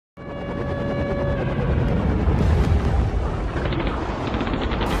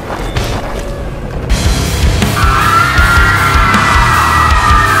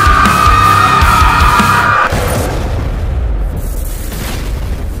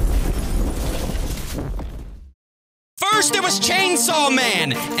First it was Chainsaw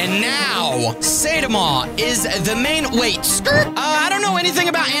Man, and now Saitama is the main. Wait, skirt? I don't know anything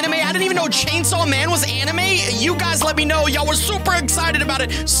about anime. I didn't even know Chainsaw Man was anime. You guys let me know. Y'all were super excited about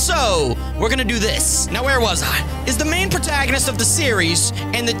it. So we're gonna do this. Now, where was I? Is the main protagonist of the series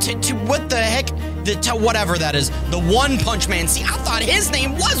and what the heck? Whatever that is, the One Punch Man. See, I thought his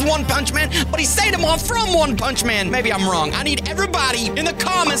name was One Punch Man, but he Saitama from One Punch Man. Maybe I'm wrong. I need everybody in the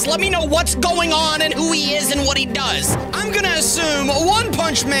comments. Let me know what's going on and who he is and what he does. I'm gonna assume One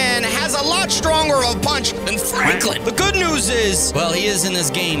Punch Man has a lot stronger of a punch than Franklin. The good news is, well, he is in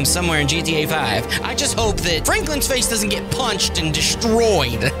this game somewhere in GTA 5. I just hope that Franklin's face doesn't get punched and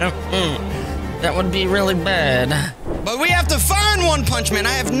destroyed. That would be really bad. But we have to find One Punch Man.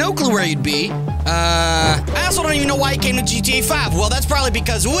 I have no clue where he'd be. I also don't even know why he came to GTA 5. Well, that's probably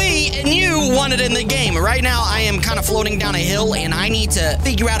because we and you wanted in the game. Right now, I am kind of floating down a hill, and I need to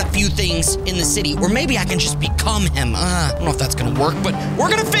figure out a few things in the city. Or maybe I can just become him. I don't know if that's gonna work, but we're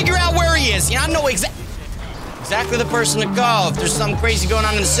gonna figure out where he is. I know exactly the person to call. If there's something crazy going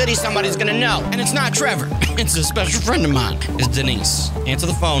on in the city, somebody's gonna know. And it's not Trevor. It's a special friend of mine. It's Denise. Answer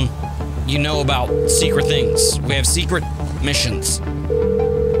the phone. You know about secret things. We have secret missions.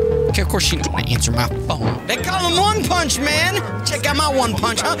 Okay, of course she don't want to answer my phone. They call him One Punch Man. Check out my One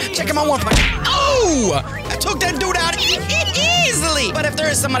Punch, huh? Check out my One Punch. Oh! I took that dude out easily. But if there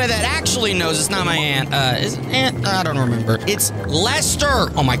is somebody that actually knows, it's not my aunt. Is it aunt? I don't remember. It's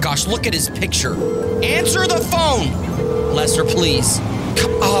Lester. Oh my gosh, look at his picture. Answer the phone. Lester, please.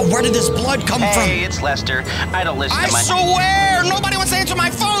 Oh, where did this blood come from? Hey, it's Lester. I don't listen to my... I swear! Nobody wants to answer my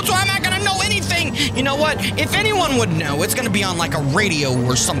phone, so I'm not gonna know anything! You know what? If anyone would know, it's gonna be on like a radio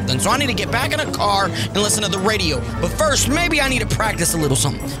or something, so I need to get back in a car and listen to the radio. But first, maybe I need to practice a little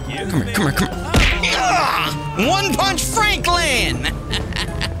something. Come here. One Punch Franklin!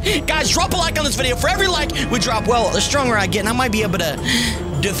 Guys, drop a like on this video. For every like we drop, well, the stronger I get, and I might be able to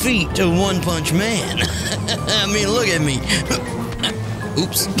defeat a One Punch Man. I mean, look at me.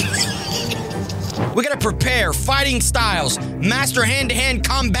 Oops. We gotta prepare fighting styles, master hand-to-hand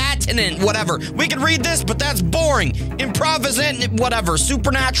combatant, whatever. We could read this, but that's boring. Improvisant, whatever.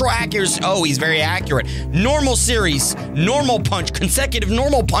 Supernatural accuracy. Oh, he's very accurate. Normal series, normal punch, consecutive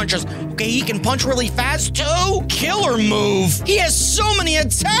normal punches. Okay, he can punch really fast too. Killer move. He has so many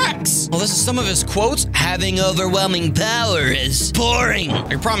attacks. Well, this is some of his quotes. Having overwhelming power is boring.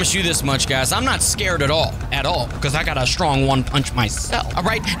 I promise you this much, guys. I'm not scared at all, because I got a strong One Punch myself. All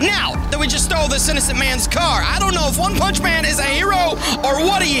right, now that we just stole this innocent man's car, I don't know if One Punch Man is a hero or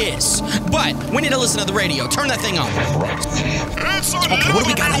what he is, but we need to listen to the radio. Turn that thing on. It's another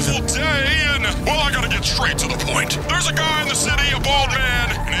beautiful day, and, well, I gotta get straight to the point. There's a guy in the city, a bald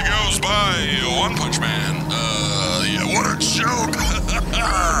man, and he goes by One Punch Man. Yeah, what a joke.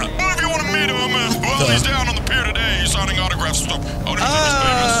 Well, if you want to meet him, well, he's down on the pier today, he's signing autographs and stuff. Oh, do you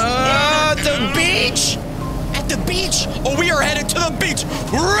think he's famous? The beach? At the beach? Oh, we are headed to the beach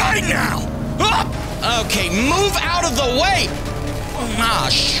right now. Okay, move out of the way.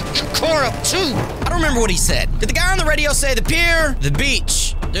 Car up too. I don't remember what he said. Did the guy on the radio say the pier, the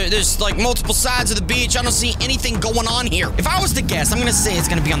beach? There's like multiple sides of the beach. I don't see anything going on here. If I was to guess, I'm gonna say it's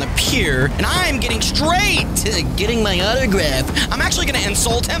gonna be on the pier, and I'm getting straight to getting my autograph. I'm actually gonna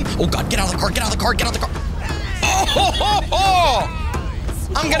insult him. Oh God, get out of the car, get out of the car, get out of the car. Oh!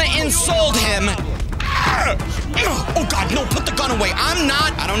 I'm gonna insult him. Oh God, no, put the gun away.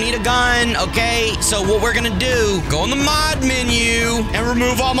 I don't need a gun, okay? So what we're gonna do, go in the mod menu and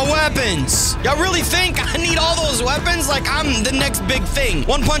remove all my weapons. Y'all really think I need all those weapons? Like I'm the next big thing.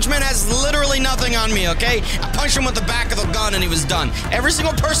 One Punch Man has literally nothing on me, okay? I punched him with the back of the gun and he was done. Every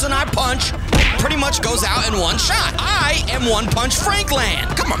single person I punch pretty much goes out in one shot. I am One Punch Franklin.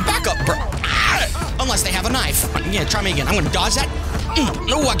 Come on, back up, bro. Unless they have a knife. Yeah, try me again. I'm gonna dodge that.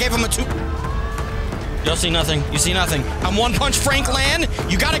 No, I gave him a 2. You'll see nothing. You see nothing. I'm One Punch Franklin.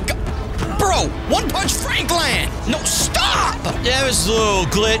 You gotta go. Bro, One Punch Franklin. No, stop. Yeah, it was a little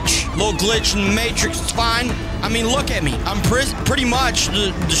glitch in the Matrix. It's fine. I mean, look at me. I'm pretty much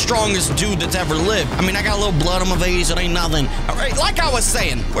the strongest dude that's ever lived. I mean, I got a little blood on my face. It ain't nothing. All right, like I was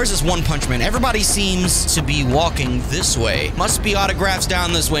saying, where's this One Punch Man? Everybody seems to be walking this way. Must be autographs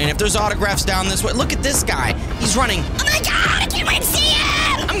down this way. And if there's autographs down this way, look at this guy. He's running. Oh my God, I can't wait to see him.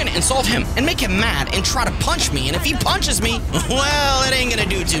 I'm gonna insult him and make him mad and try to punch me. And if he punches me, well, it ain't gonna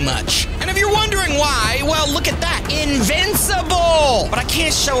do too much. And if you're wondering why, well, look at that. Invincible. But I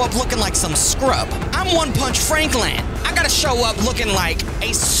can't show up looking like some scrub. I'm One Punch Franklin. I gotta show up looking like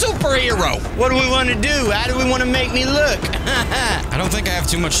a superhero. What do we want to do? How do we want to make me look? I don't think I have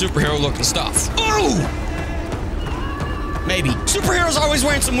too much superhero looking stuff. Ooh! Maybe. Superheroes are always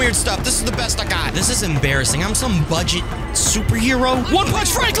wearing some weird stuff. This is the best I got. This is embarrassing. I'm some budget superhero. One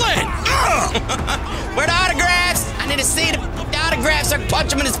Punch Franklin! Where the autographs? I need to see the autographs so I can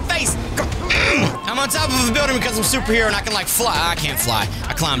punch him in his face. I'm on top of a building because I'm a superhero and I can like fly. I can't fly.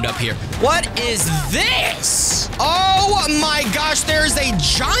 I climbed up here. What is this? Oh my gosh, there's a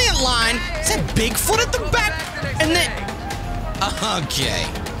giant line. Is that Bigfoot at the back? And then, okay.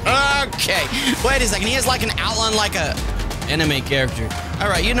 Wait a second, he has like an outline like a anime character. All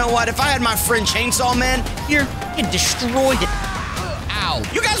right, you know what? If I had my friend Chainsaw Man here, he'd destroy it. Ow.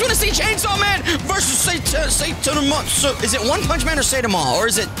 You guys want to see Chainsaw Man versus Saitama? So, is it One Punch Man or Saitama? Or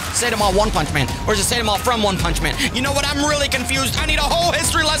is it Saitama One Punch Man? Or is it Saitama from One Punch Man? You know what? I'm really confused. I need a whole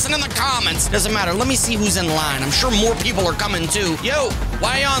history lesson in the comments. Doesn't matter. Let me see who's in line. I'm sure more people are coming too. Yo,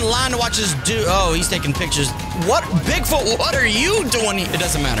 why are you on line to watch this dude? Oh, he's taking pictures. What? Bigfoot, what are you doing here? It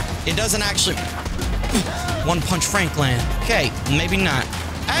doesn't matter. It doesn't actually... One Punch Franklin. Okay, maybe not.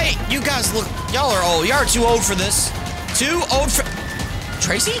 Hey, you guys look... Y'all are old. Y'all are too old for this. Too old for...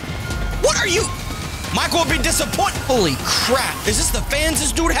 Tracy? What are you? Michael would be disappointed. Holy crap. Is this the fans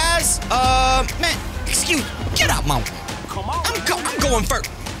this dude has? Man, excuse... Get out, my... Come on. I'm going first.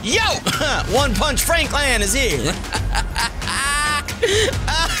 Yo! One Punch Franklin is here.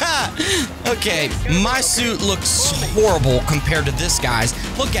 Okay, my suit looks horrible compared to this guy's.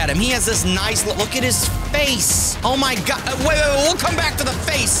 Look at him. He has this nice look. Look at his face. Oh my god. Wait. We'll come back to the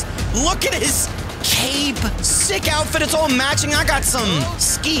face. Look at his cape. Sick outfit. It's all matching. I got some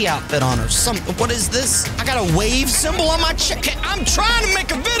ski outfit on or something. What is this? I got a wave symbol on my chest. I'm trying to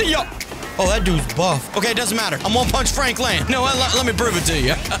make a video. Oh, that dude's buff. Okay, it doesn't matter. I'm One Punch Franklin. No, let me prove it to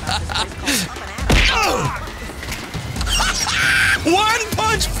you. One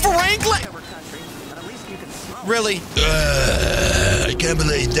Punch Franklin! Really? I can't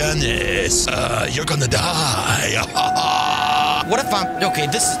believe you've done this. You're gonna die. What if I'm... Okay,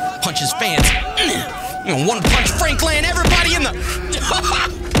 this is Punch's fans. One Punch Franklin, everybody in the...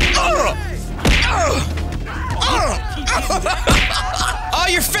 Oh,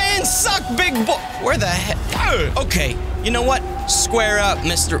 your fans suck, big boy. Where the heck? Okay, you know what? Square up,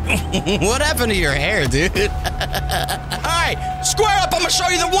 mister. What happened to your hair, dude? Alright, square up. I'm gonna show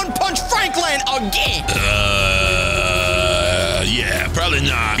you the One Punch Franklin again. Yeah, probably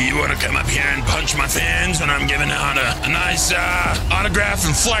not. You wanna come up here and punch my fans when I'm giving out a nice autograph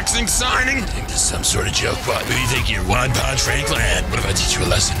and flexing signing? I think this is some sort of joke, but who do you think you're, One Punch Franklin? What if I teach you a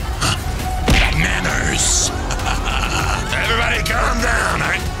lesson? Huh? Manners. Everybody calm down,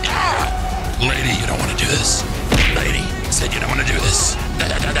 alright? Lady, you don't want to do this. Lady, said you don't want to do this.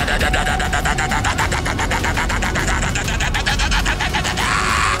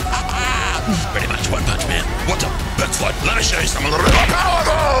 Pretty much One Punch Man. What's up, Bigfoot? Let me show you something a little bit more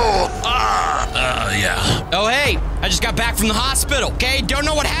powerful. Yeah. Oh, hey, I just got back from the hospital, okay? Don't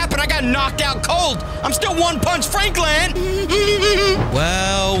know what happened. I got knocked out cold. I'm still One Punch Franklin.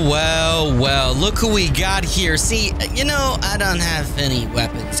 Well, look who we got here. See, you know, I don't have any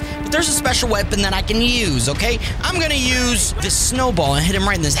weapons, but there's a special weapon that I can use, okay? I'm gonna use this snowball and hit him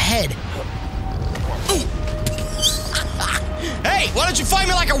right in his head. Hey, why don't you fight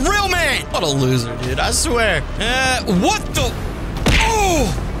me like a real man? What a loser, dude, I swear. What the? Oh,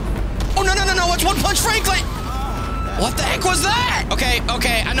 no, it's One Punch Franklin. What the heck was that? Okay,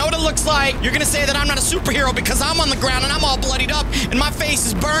 I know what it looks like. You're gonna say that I'm not a superhero because I'm on the ground and I'm all bloodied up and my face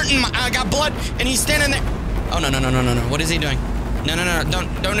is burnt and I got blood and he's standing there. Oh, no. What is he doing? No, don't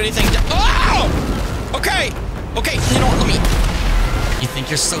do anything. Oh! Okay, you know what, let me... You think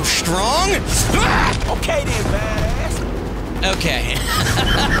you're so strong? Ah! Okay then, badass. Okay.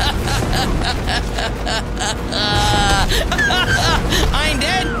 I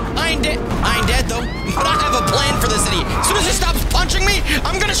ain't dead though. But I have a plan for this idiot. As soon as he stops punching me,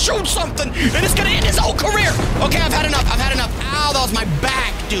 I'm gonna shoot something, and it's gonna end his whole career. Okay, I've had enough. Ow, that was my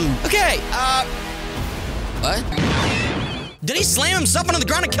back, dude. Okay, what? Did he slam himself onto the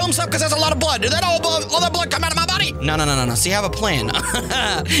ground and kill himself because there's a lot of blood? Did that all that blood come out of my body? No. See, I have a plan.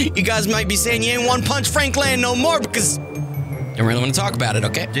 You guys might be saying you ain't One Punch Franklin no more because... Don't really want to talk about it,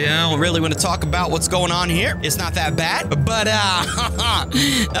 okay? Yeah, I don't really want to talk about what's going on here. It's not that bad, but,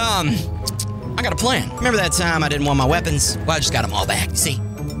 I got a plan. Remember that time I didn't want my weapons? Well, I just got them all back, see?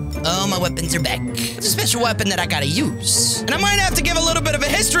 Oh, my weapons are back. It's a special weapon that I gotta use. And I might have to give a little bit of a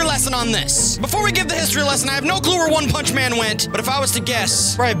history lesson on this. Before we give the history lesson, I have no clue where One Punch Man went, but if I was to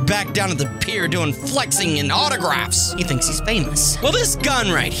guess, probably back down at the pier doing flexing and autographs. He thinks he's famous. Well, this gun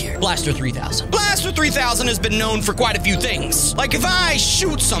right here, Blaster 3000. Blaster 3000 has been known for quite a few things. Like if I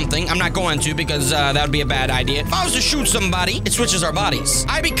shoot something, I'm not going to because that would be a bad idea. If I was to shoot somebody, it switches our bodies.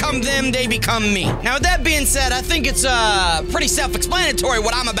 I become them, they become me. Now, with that being said, I think it's pretty self-explanatory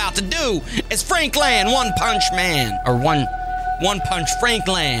what I'm about to do as Franklin, One Punch Man, or One Punch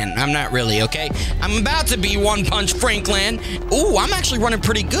Franklin. I'm not really, okay? I'm about to be One Punch Franklin. Ooh, I'm actually running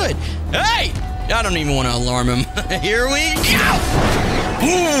pretty good. Hey! I don't even want to alarm him. Here we go!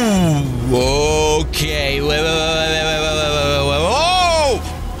 Ooh, okay. Whoa!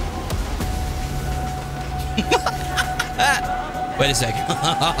 Wait a second.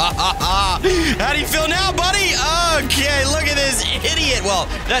 How do you feel now, buddy? Okay, look at this idiot. Well,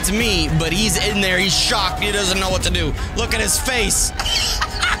 that's me, but he's in there. He's shocked. He doesn't know what to do. Look at his face.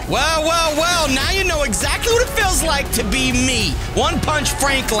 Well. Now you know exactly what it feels like to be me. One Punch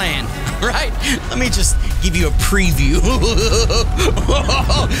Franklin, right? Let me just give you a preview.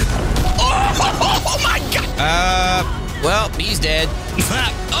 Oh my God. Well, he's dead.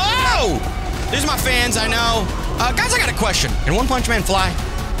 Oh! These are my fans, I know. Guys, I got a question. Can One Punch Man fly?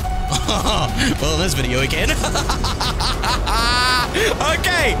 Well, in this video, he can.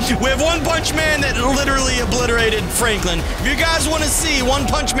 Okay, we have One Punch Man that literally obliterated Franklin. If you guys want to see One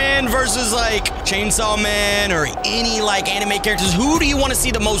Punch Man versus, like, Chainsaw Man or any, like, anime characters, who do you want to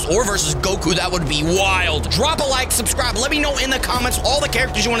see the most? Or versus Goku? That would be wild. Drop a like, subscribe. Let me know in the comments all the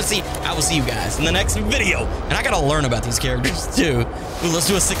characters you want to see. I will see you guys in the next video. And I got to learn about these characters, too. Ooh, let's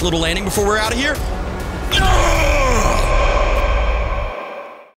do a sick little landing before we're out of here. No!